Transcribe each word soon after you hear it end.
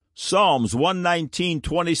Psalms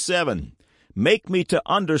 119:27. Make me to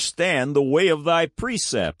understand the way of thy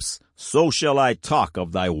precepts, so shall I talk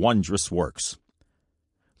of thy wondrous works.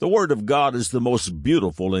 The Word of God is the most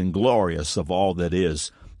beautiful and glorious of all that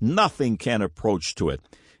is. Nothing can approach to it.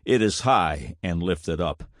 It is high and lifted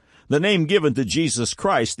up. The name given to Jesus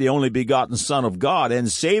Christ, the only begotten Son of God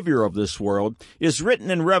and Savior of this world, is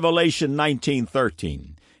written in Revelation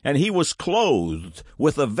 19:13. And he was clothed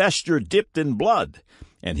with a vesture dipped in blood,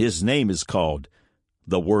 and his name is called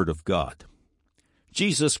the Word of God.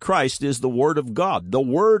 Jesus Christ is the Word of God, the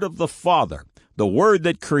Word of the Father, the Word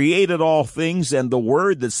that created all things, and the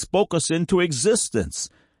Word that spoke us into existence.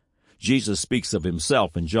 Jesus speaks of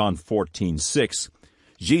himself in John 14:6.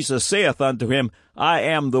 Jesus saith unto him, I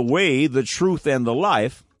am the way, the truth, and the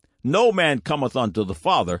life. No man cometh unto the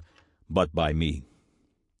Father but by me.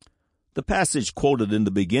 The passage quoted in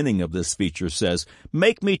the beginning of this feature says,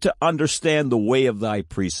 Make me to understand the way of thy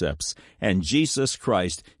precepts. And Jesus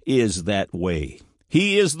Christ is that way.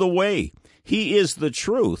 He is the way. He is the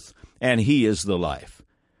truth. And he is the life.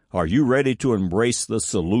 Are you ready to embrace the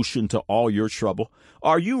solution to all your trouble?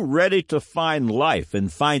 Are you ready to find life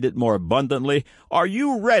and find it more abundantly? Are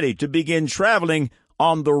you ready to begin traveling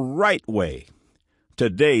on the right way?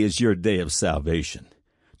 Today is your day of salvation.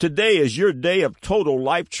 Today is your day of total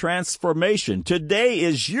life transformation. Today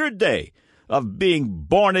is your day of being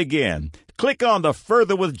born again. Click on the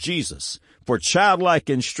Further with Jesus for childlike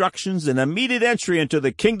instructions and immediate entry into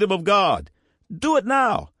the kingdom of God. Do it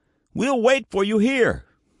now. We'll wait for you here.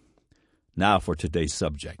 Now for today's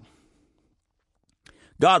subject.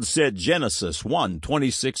 God said, Genesis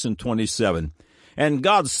 1:26 and 27, And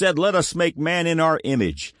God said, Let us make man in our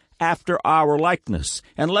image, after our likeness,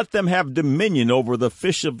 and let them have dominion over the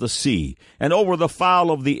fish of the sea, and over the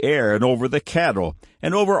fowl of the air, and over the cattle,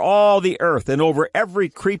 and over all the earth, and over every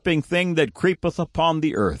creeping thing that creepeth upon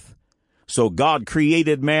the earth. So God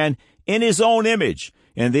created man in his own image.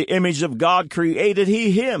 In the image of God created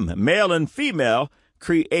he him, male and female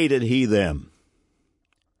created he them.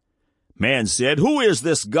 Man said, Who is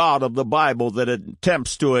this God of the Bible that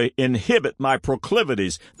attempts to inhibit my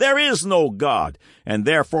proclivities? There is no God, and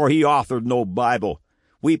therefore he authored no Bible.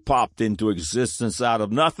 We popped into existence out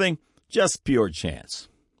of nothing, just pure chance.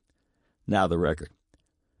 Now the record.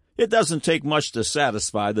 It doesn't take much to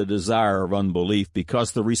satisfy the desire of unbelief,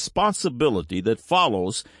 because the responsibility that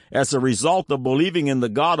follows as a result of believing in the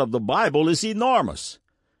God of the Bible is enormous.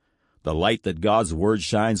 The light that God's Word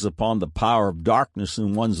shines upon the power of darkness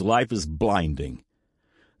in one's life is blinding.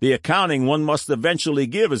 The accounting one must eventually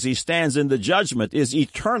give as he stands in the judgment is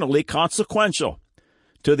eternally consequential.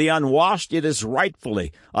 To the unwashed, it is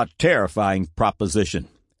rightfully a terrifying proposition.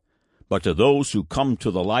 But to those who come to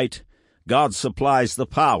the light, God supplies the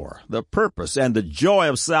power, the purpose, and the joy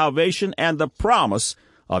of salvation and the promise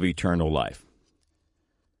of eternal life.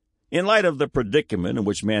 In light of the predicament in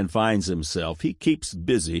which man finds himself, he keeps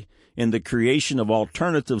busy in the creation of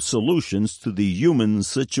alternative solutions to the human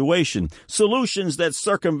situation, solutions that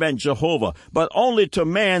circumvent Jehovah, but only to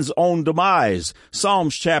man's own demise.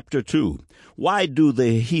 Psalms chapter 2. Why do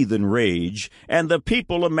the heathen rage, and the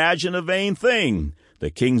people imagine a vain thing? The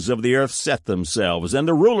kings of the earth set themselves, and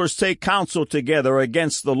the rulers take counsel together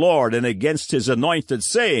against the Lord and against his anointed,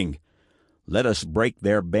 saying, Let us break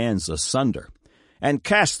their bands asunder, and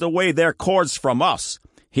cast away their cords from us.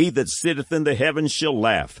 He that sitteth in the heavens shall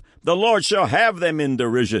laugh. The Lord shall have them in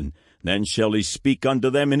derision. Then shall he speak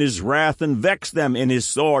unto them in his wrath, and vex them in his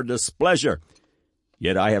sore displeasure.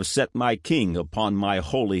 Yet I have set my king upon my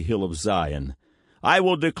holy hill of Zion. I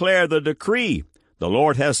will declare the decree. The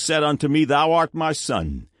Lord hath said unto me, Thou art my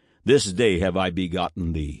son. This day have I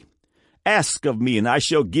begotten thee. Ask of me, and I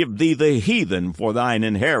shall give thee the heathen for thine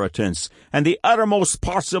inheritance, and the uttermost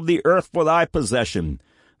parts of the earth for thy possession.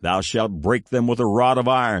 Thou shalt break them with a rod of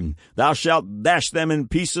iron. Thou shalt dash them in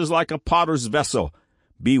pieces like a potter's vessel.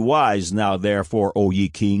 Be wise now, therefore, O ye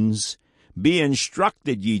kings. Be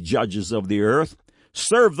instructed, ye judges of the earth.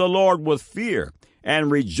 Serve the Lord with fear, and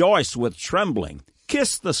rejoice with trembling.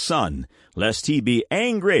 Kiss the Son, lest he be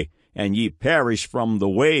angry, and ye perish from the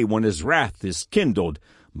way when his wrath is kindled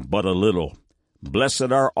but a little.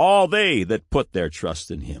 Blessed are all they that put their trust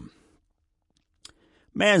in him.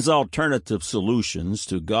 Man's alternative solutions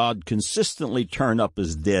to God consistently turn up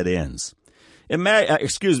as dead ends.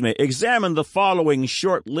 Examine the following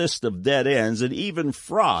short list of dead ends and even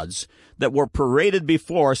frauds that were paraded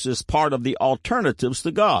before us as part of the alternatives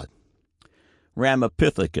to God.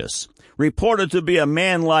 Ramapithecus, reported to be a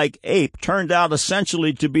man-like ape, turned out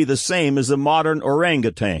essentially to be the same as a modern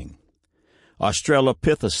orangutan.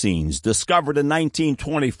 Australopithecines, discovered in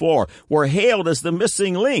 1924, were hailed as the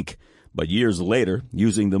missing link, But years later,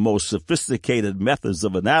 using the most sophisticated methods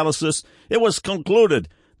of analysis, it was concluded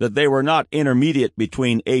that they were not intermediate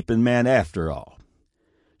between ape and man after all.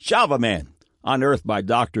 Java Man, unearthed by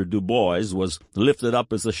Dr. Du Bois, was lifted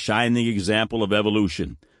up as a shining example of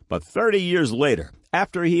evolution. But 30 years later,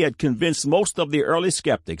 after he had convinced most of the early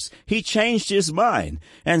skeptics, he changed his mind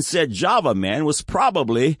and said Java Man was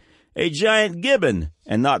probably a giant gibbon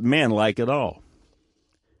and not man-like at all.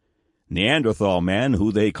 Neanderthal man,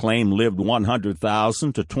 who they claim lived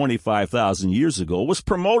 100,000 to 25,000 years ago, was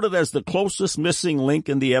promoted as the closest missing link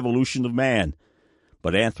in the evolution of man.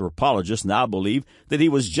 But anthropologists now believe that he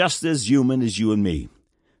was just as human as you and me.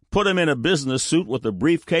 Put him in a business suit with a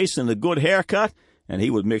briefcase and a good haircut, and he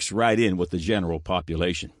would mix right in with the general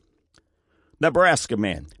population. Nebraska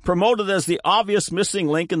man, promoted as the obvious missing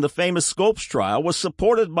link in the famous Scopes trial, was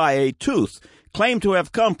supported by a tooth claimed to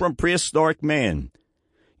have come from prehistoric man.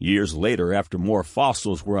 Years later, after more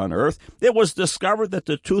fossils were unearthed, it was discovered that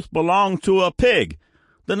the tooth belonged to a pig,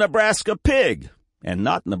 the Nebraska pig, and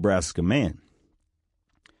not Nebraska man.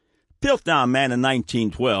 Piltdown Man in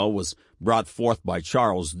 1912 was brought forth by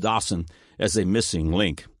Charles Dawson as a missing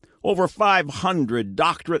link. Over 500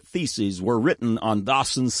 doctorate theses were written on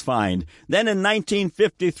Dawson's find. Then in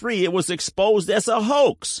 1953 it was exposed as a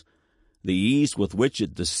hoax. The ease with which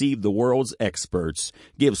it deceived the world's experts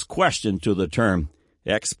gives question to the term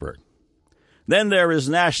expert. Then there is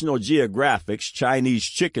National Geographic's Chinese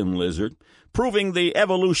chicken lizard, proving the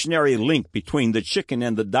evolutionary link between the chicken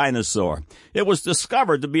and the dinosaur. It was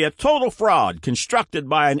discovered to be a total fraud constructed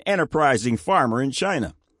by an enterprising farmer in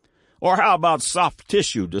China. Or how about soft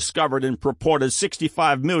tissue discovered in purported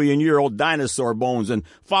 65 million-year-old dinosaur bones and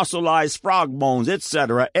fossilized frog bones,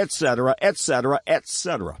 etc., etc., etc.,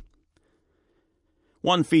 etc.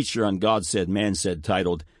 One feature on God Said, Man Said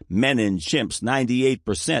titled Men and Chimps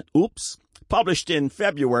 98% Oops, published in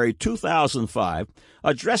February 2005,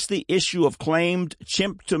 addressed the issue of claimed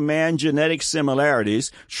chimp-to-man genetic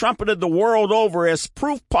similarities, trumpeted the world over as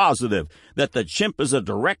proof positive that the chimp is a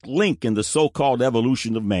direct link in the so-called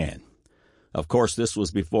evolution of man. Of course, this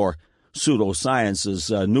was before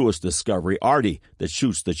pseudoscience's newest discovery, Artie, that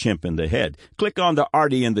shoots the chimp in the head. Click on the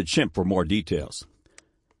Artie and the chimp for more details.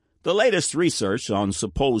 The latest research on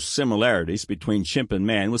supposed similarities between chimp and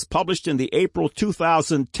man was published in the April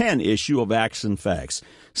 2010 issue of Acts and Facts.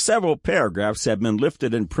 Several paragraphs have been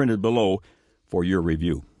lifted and printed below for your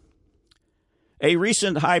review. A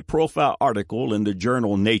recent high-profile article in the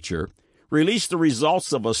journal Nature released the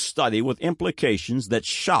results of a study with implications that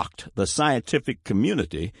shocked the scientific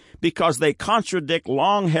community because they contradict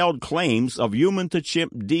long-held claims of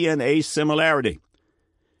human-to-chimp DNA similarity.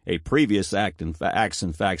 A previous Acts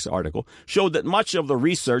and Facts article showed that much of the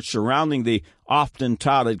research surrounding the often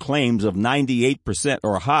touted claims of 98%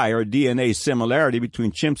 or higher DNA similarity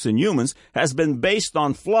between chimps and humans has been based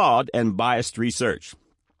on flawed and biased research.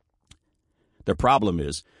 The problem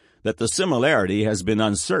is that the similarity has been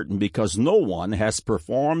uncertain because no one has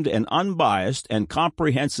performed an unbiased and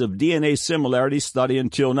comprehensive DNA similarity study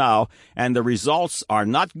until now, and the results are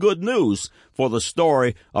not good news for the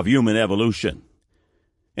story of human evolution.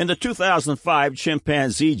 In the 2005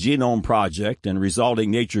 Chimpanzee Genome Project and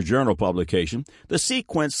resulting Nature Journal publication, the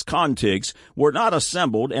sequence contigs were not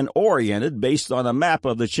assembled and oriented based on a map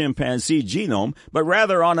of the chimpanzee genome, but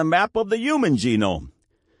rather on a map of the human genome.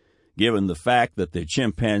 Given the fact that the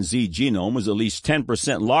chimpanzee genome is at least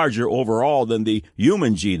 10% larger overall than the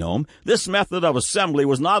human genome, this method of assembly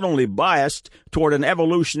was not only biased toward an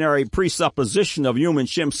evolutionary presupposition of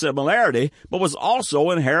human-chimp similarity, but was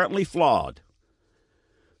also inherently flawed.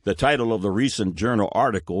 The title of the recent journal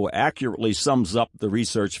article accurately sums up the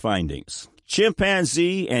research findings.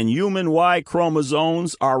 Chimpanzee and human Y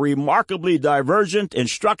chromosomes are remarkably divergent in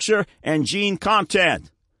structure and gene content.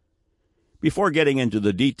 Before getting into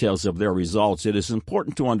the details of their results, it is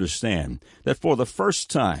important to understand that for the first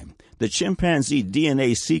time, the chimpanzee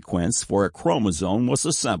DNA sequence for a chromosome was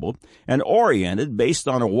assembled and oriented based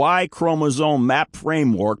on a Y chromosome map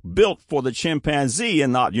framework built for the chimpanzee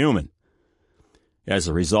and not human. As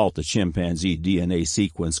a result, the chimpanzee DNA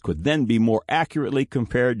sequence could then be more accurately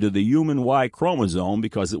compared to the human Y chromosome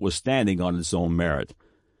because it was standing on its own merit.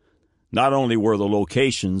 Not only were the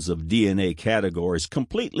locations of DNA categories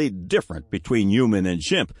completely different between human and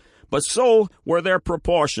chimp, but so were their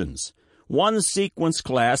proportions. One sequence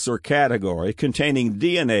class or category containing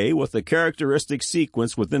DNA with the characteristic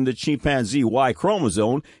sequence within the chimpanzee Y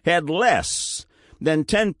chromosome had less than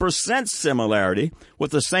 10% similarity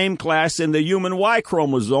with the same class in the human Y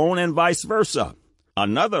chromosome and vice versa.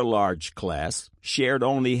 Another large class shared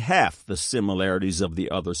only half the similarities of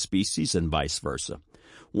the other species and vice versa.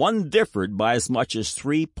 one differed by as much as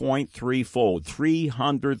 3.3-fold,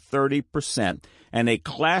 330%, and a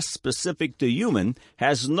class specific to human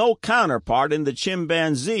has no counterpart in the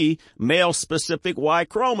chimpanzee male-specific Y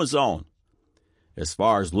chromosome. As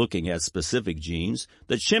far as looking at specific genes,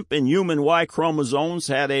 the chimp and human Y chromosomes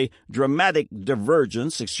had a dramatic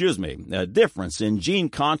difference in gene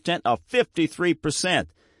content of 53%.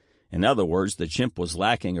 In other words, the chimp was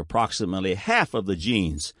lacking approximately half of the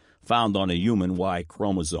genes found on a human Y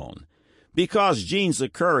chromosome. Because genes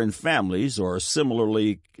occur in families or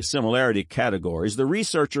similarity categories, the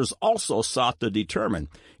researchers also sought to determine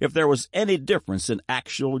if there was any difference in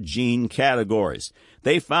actual gene categories.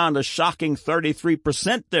 They found a shocking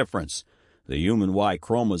 33% difference. The human Y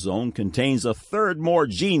chromosome contains a third more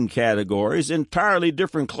gene categories, entirely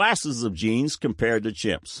different classes of genes compared to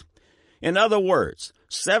chimps. In other words,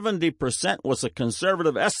 70% was a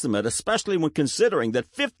conservative estimate, especially when considering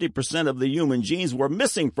that 50% of the human genes were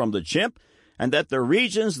missing from the chimp, and that the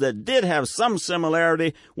regions that did have some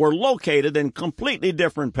similarity were located in completely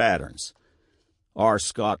different patterns. R.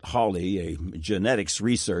 Scott Hawley, a genetics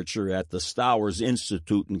researcher at the Stowers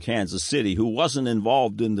Institute in Kansas City, who wasn't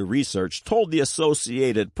involved in the research, told the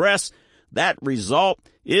Associated Press, "That result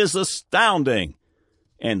is astounding."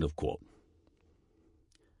 End of quote.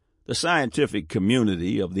 The scientific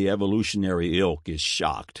community of the evolutionary ilk is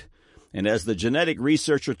shocked, and as the genetic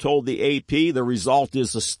researcher told the AP, the result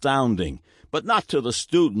is astounding, but not to the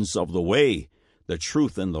students of the way, the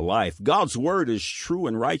truth, and the life. God's word is true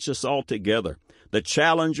and righteous altogether. The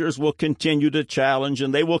challengers will continue to challenge,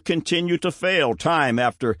 and they will continue to fail time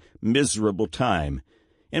after miserable time.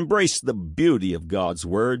 Embrace the beauty of God's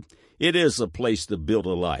word. It is a place to build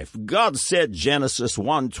a life. God said, Genesis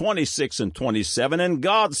 1:26 and 27, and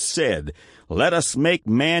God said, "Let us make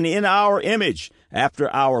man in our image, after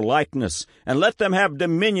our likeness, and let them have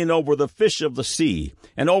dominion over the fish of the sea,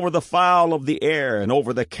 and over the fowl of the air, and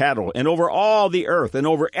over the cattle, and over all the earth, and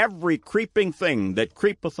over every creeping thing that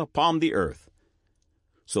creepeth upon the earth."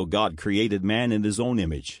 So God created man in his own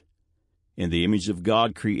image. In the image of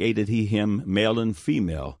God created he him, male and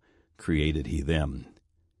female created he them.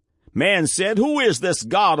 Man said, "Who is this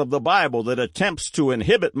God of the Bible that attempts to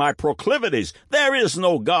inhibit my proclivities? There is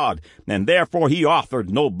no God, and therefore he authored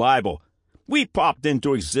no Bible. We popped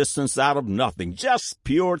into existence out of nothing, just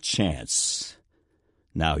pure chance."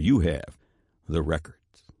 Now you have the record.